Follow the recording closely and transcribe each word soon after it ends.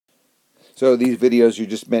So these videos are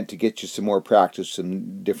just meant to get you some more practice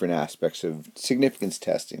in different aspects of significance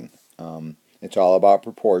testing. It's all about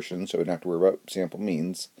proportion, so we don't have to worry about sample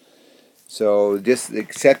means. So just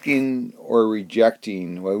accepting or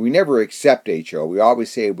rejecting, well, we never accept HO. We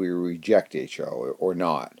always say we reject HO or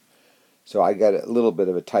not. So I got a little bit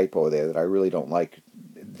of a typo there that I really don't like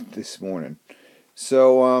this morning.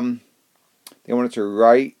 So they want it to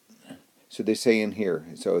write. So they say in here,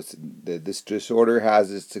 so it's this disorder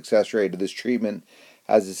has a success rate, of this treatment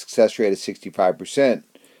has a success rate of 65%.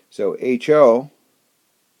 So HO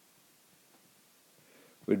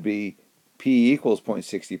would be P equals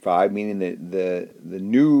 0.65, meaning that the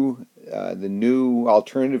new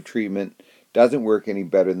alternative treatment doesn't work any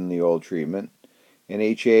better than the old treatment. And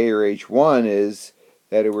HA or H1 is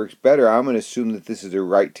that it works better. I'm going to assume that this is a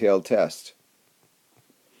right-tailed test.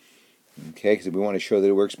 Okay, because we want to show that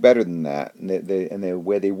it works better than that. And the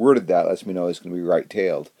way they worded that lets me know it's going to be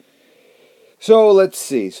right-tailed. So let's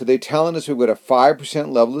see. So they're telling us we've got a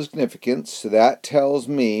 5% level of significance. So that tells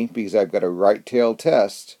me, because I've got a right-tailed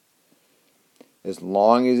test, as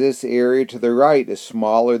long as this area to the right is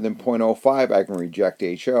smaller than 0.05, I can reject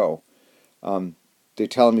HO. They're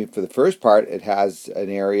telling me for the first part it has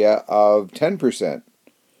an area of 10%.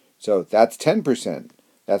 So that's 10%.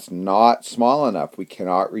 That's not small enough. We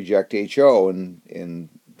cannot reject HO in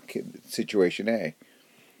situation A.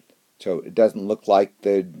 So it doesn't look like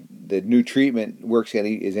the new treatment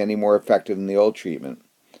is any more effective than the old treatment.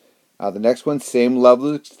 The next one, same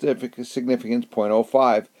level of significance,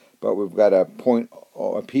 0.05, but we've got a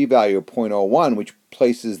p-value of 0.01, which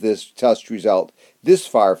places this test result this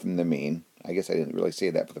far from the mean. I guess I didn't really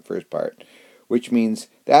say that for the first part. Which means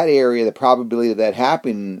that area, the probability of that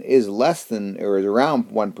happening is less than, or is around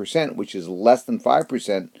 1%, which is less than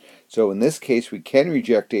 5%. So in this case, we can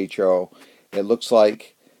reject HO. It looks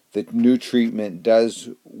like the new treatment does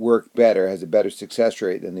work better, has a better success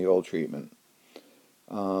rate than the old treatment.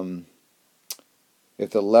 If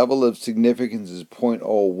the level of significance is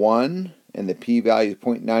 0.01 and the p-value is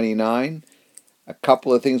 0.99, a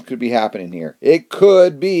couple of things could be happening here. It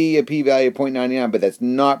could be a p-value of 0.99, but that's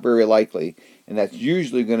not very likely, and that's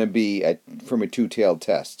usually going to be from a two-tailed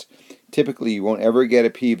test. Typically, you won't ever get a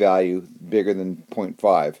p-value bigger than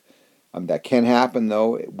 0.5. That can happen,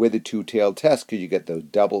 though, with a two-tailed test because you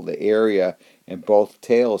get double the area and both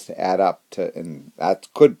tails to add up to, and that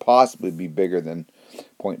could possibly be bigger than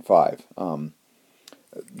 0.5.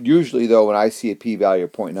 Usually, though, when I see a p-value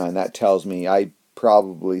of 0.9, that tells me I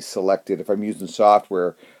probably selected, if I'm using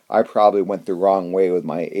software, I probably went the wrong way with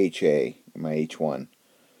my HA, my H1.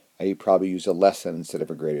 I probably used a less than instead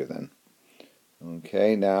of a greater than.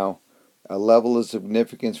 Okay, now a level of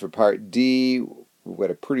significance for part D. We've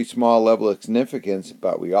got a pretty small level of significance,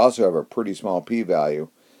 but we also have a pretty small p-value.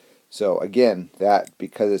 So again, that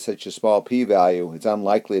because it's such a small p-value, it's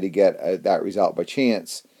unlikely to get that result by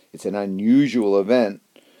chance. It's an unusual event.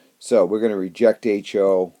 So we're going to reject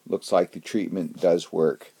HO. Looks like the treatment does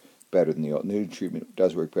work better than the old. New treatment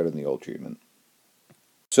does work better than the old treatment.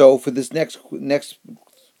 So for this next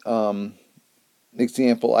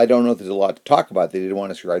example, I don't know if there's a lot to talk about. They didn't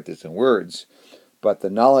want us to write this in words, but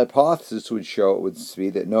the null hypothesis would show it would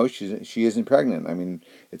be that no, she isn't pregnant. I mean,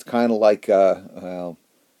 it's kind of like it's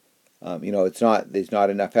not. There's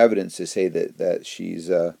not enough evidence to say that she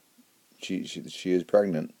is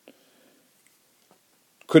pregnant.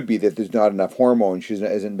 Could be that there's not enough hormone. She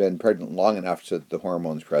hasn't been pregnant long enough so that the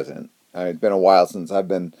hormone's present. It's been a while since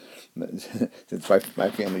since my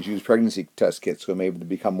family's used pregnancy test kits, so maybe to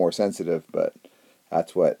become more sensitive. But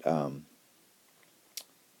that's what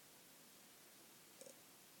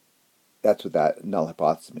that null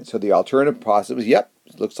hypothesis means. So the alternative hypothesis was, yep,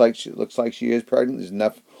 looks like she is pregnant. There's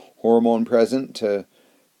enough hormone present to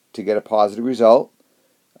get a positive result.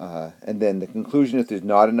 And then the conclusion, if there's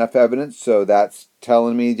not enough evidence, so that's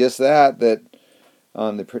telling me just that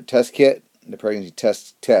on the test kit, the pregnancy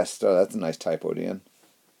test, oh, that's a nice typo, Dan.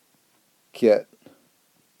 Kit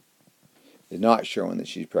is not showing that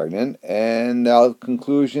she's pregnant. And now the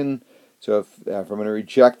conclusion, so if I'm going to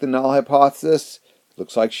reject the null hypothesis, it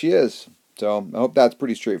looks like she is. So I hope that's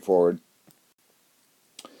pretty straightforward.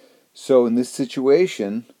 So in this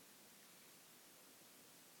situation,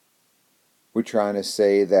 we're trying to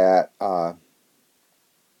say that HO,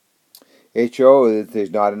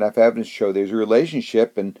 there's not enough evidence to show there's a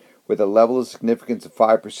relationship, and with a level of significance of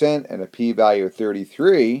 5% and a p-value of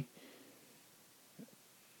 33,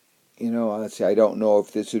 let's see, I don't know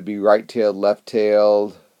if this would be right-tailed,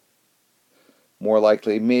 left-tailed, more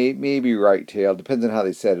likely, maybe right-tailed, depends on how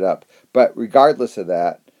they set it up. But regardless of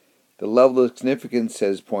that, the level of significance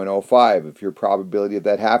says 0.05. If your probability of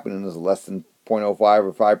that happening is less than 0.05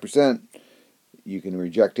 or 5%, you can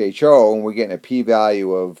reject HO, and we're getting a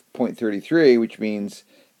p-value of 0.33, which means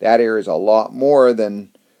that error is a lot more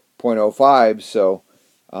than 0.05, so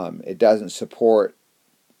it doesn't support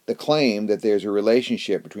the claim that there's a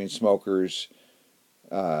relationship between smokers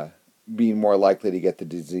being more likely to get the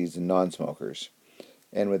disease than non-smokers.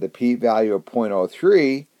 And with a p-value of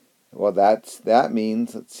 0.03, well, that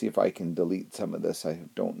means, let's see if I can delete some of this. I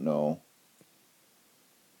don't know.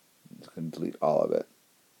 I'm just going to delete all of it.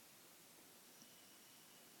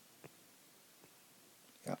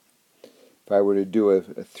 Yeah. If I were to do a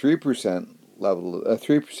 3% level, a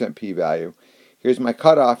 3% p-value, here's my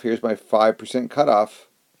cutoff. Here's my 5% cutoff.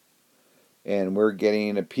 And we're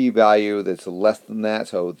getting a p-value that's less than that.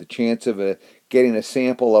 So the chance of getting a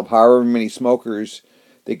sample of however many smokers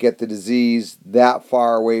that get the disease that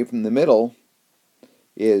far away from the middle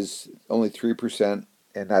is only 3%,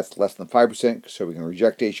 and that's less than 5%, so we can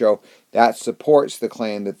reject HO. That supports the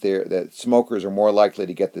claim that smokers are more likely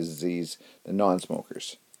to get the disease than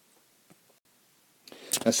non-smokers.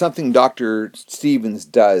 Now, something Dr. Stevens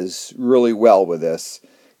does really well with this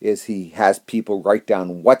is he has people write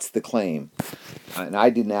down what's the claim. And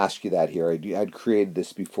I didn't ask you that here. I'd created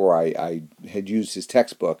this before I had used his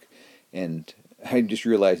textbook, and I'm just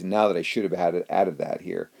realizing now that I should have added that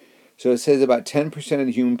here. So it says about 10% of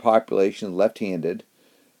the human population is left-handed.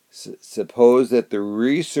 Suppose that the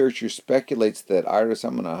researcher speculates that artists,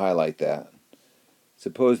 I'm going to highlight that.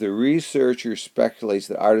 Suppose the researcher speculates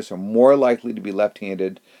that artists are more likely to be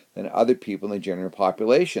left-handed than other people in the general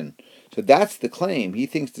population. So that's the claim. He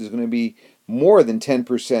thinks there's going to be more than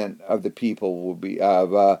 10% of the people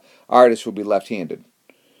artists will be left-handed.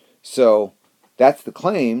 So that's the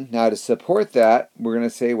claim. Now, to support that, we're going to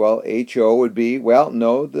say, well, HO would be, well,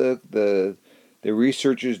 no, the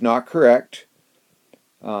researcher is not correct.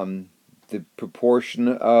 The proportion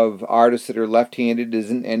of artists that are left-handed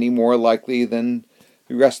isn't any more likely than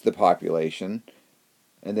the rest of the population.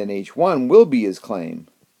 And then H1 will be his claim,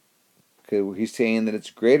 because he's saying that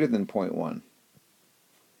it's greater than 0.1.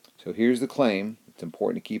 So here's the claim. It's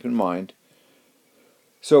important to keep in mind.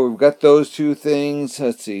 So we've got those two things.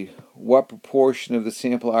 Let's see. What proportion of the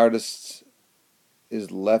sample artists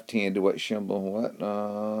is left-handed? What symbol? What?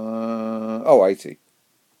 Oh, I see.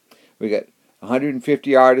 We got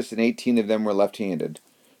 150 artists, and 18 of them were left-handed.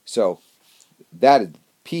 So that is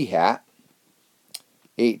p-hat.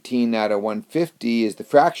 18 out of 150 is the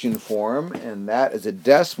fraction form, and that as a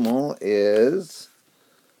decimal is,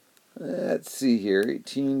 let's see here,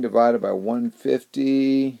 18 divided by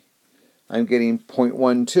 150, I'm getting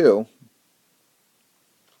 0.12.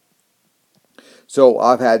 So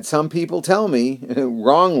I've had some people tell me,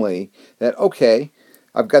 wrongly, that, okay,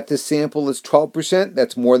 I've got this sample that's 12%,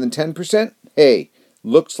 that's more than 10%. Hey,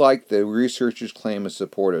 looks like the researcher's claim is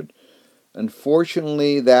supported.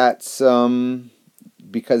 Unfortunately, that's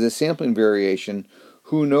because of sampling variation.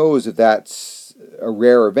 Who knows if that's a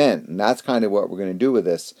rare event? And that's kind of what we're going to do with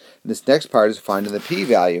this. And this next part is finding the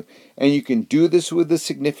p-value. And you can do this with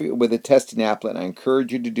a testing applet, and I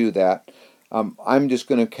encourage you to do that. I'm just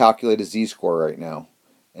going to calculate a z-score right now,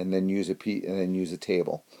 and then use a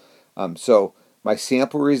table. So my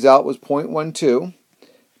sample result was 0.12.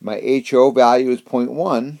 My HO value is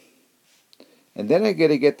 0.1. And then I got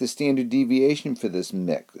to get the standard deviation for this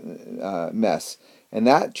mess. And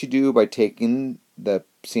that you do by taking the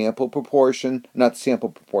sample proportion, not the sample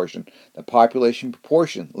proportion, the population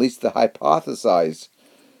proportion, at least the hypothesized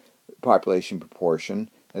population proportion.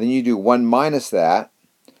 And then you do 1 minus that,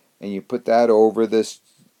 and you put that over this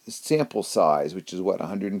sample size, which is what,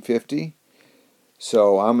 150?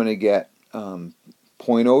 So I'm going to get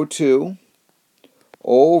 0.02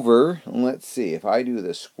 over, let's see, if I do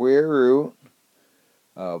the square root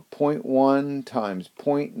of 0.1 times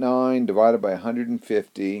 0.9 divided by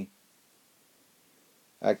 150,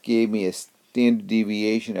 that gave me a standard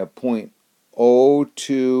deviation of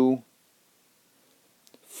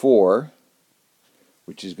 0.024,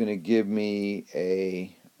 which is going to give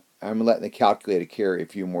me I'm letting the calculator carry a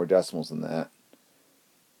few more decimals than that.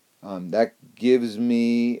 That gives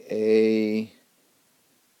me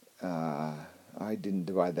I didn't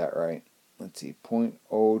divide that right. Let's see,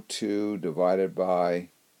 0.02 divided by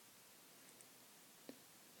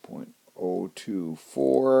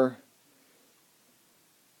 0.024.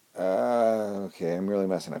 Okay, I'm really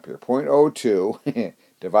messing up here. 0.02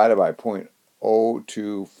 divided by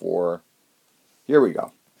 0.024. Here we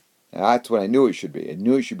go. Now, that's what I knew it should be. I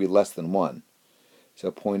knew it should be less than 1.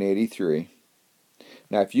 So 0.83.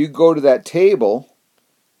 Now, if you go to that table,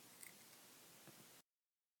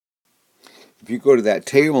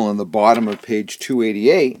 on the bottom of page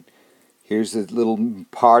 288, here's the little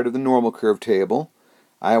part of the normal curve table.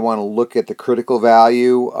 I want to look at the critical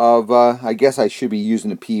value of, I guess I should be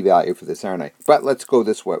using a p-value for this, aren't I? But let's go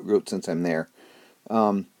this route since I'm there.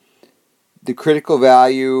 The critical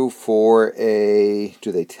value for a,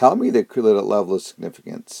 do they tell me the level of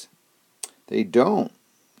significance? They don't.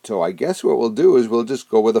 So I guess what we'll do is we'll just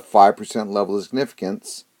go with a 5% level of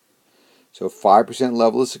significance. So 5%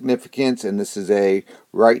 level of significance, and this is a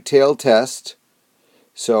right tail test.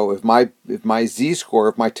 So if my z-score,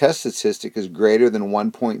 if my test statistic is greater than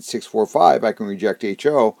 1.645, I can reject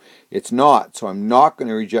HO. It's not, so I'm not going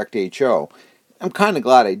to reject HO. I'm kind of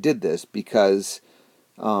glad I did this because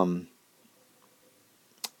we're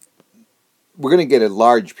going to get a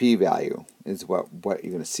large p-value is what you're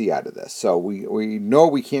going to see out of this. So we know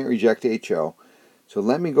we can't reject HO. So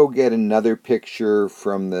let me go get another picture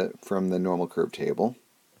from the normal curve table.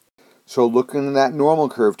 So looking at that normal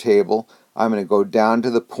curve table, I'm going to go down to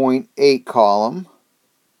the 0.8 column,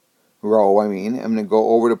 row I mean. I'm going to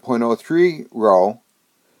go over to 0.03 row,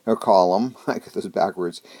 or column. I get those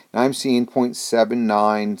backwards. And I'm seeing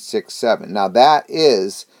 0.7967. Now that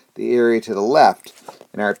is the area to the left.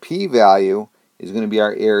 And our p-value is going to be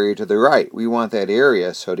our area to the right. We want that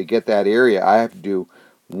area. So to get that area, I have to do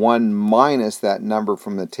 1 minus that number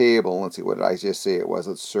from the table. Let's see, what did I just say it was?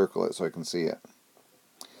 Let's circle it so I can see it.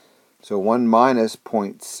 So 1 minus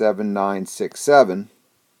 0.7967.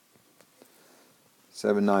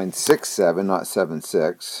 7967, not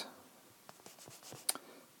 76.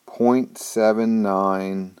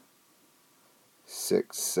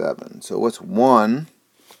 0.7967. So what's 1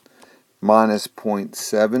 minus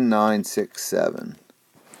 0.7967?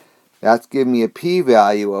 That's giving me a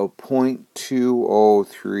p-value of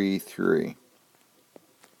 0.2033.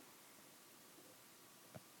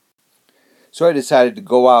 So I decided to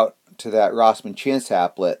go out to that Rossmann chance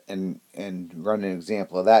applet and run an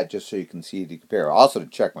example of that just so you can see to compare. Also to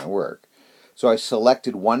check my work. So I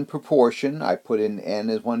selected one proportion. I put in n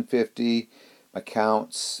as 150, my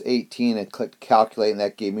count's 18, and clicked calculate, and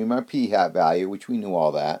that gave me my p-hat value, which we knew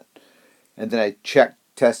all that. And then I checked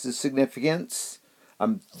tested significance.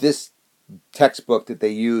 This textbook that they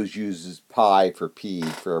uses pi for p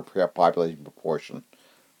for a population proportion.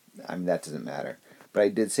 I mean, that doesn't matter. But I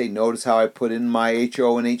did say, notice how I put in my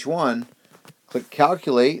HO and H1. Click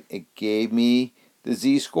calculate. It gave me the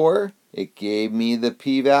z-score. It gave me the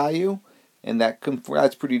p-value. And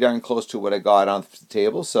that's pretty darn close to what I got on the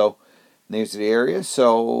table. So there's the area.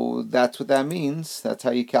 So that's what that means. That's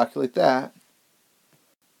how you calculate that.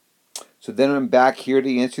 So then I'm back here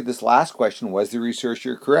to answer this last question. Was the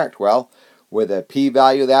researcher correct? Well, with a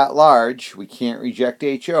p-value that large, we can't reject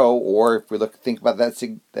HO. Or if we think about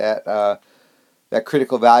that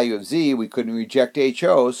critical value of z, we couldn't reject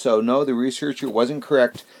HO. So no, the researcher wasn't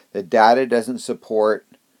correct. The data doesn't support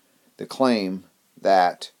the claim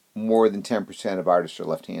that more than 10% of artists are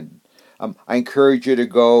left-handed. I encourage you to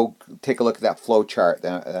go take a look at that flow chart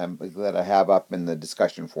that I have up in the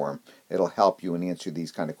discussion forum. It'll help you and answer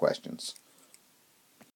these kind of questions.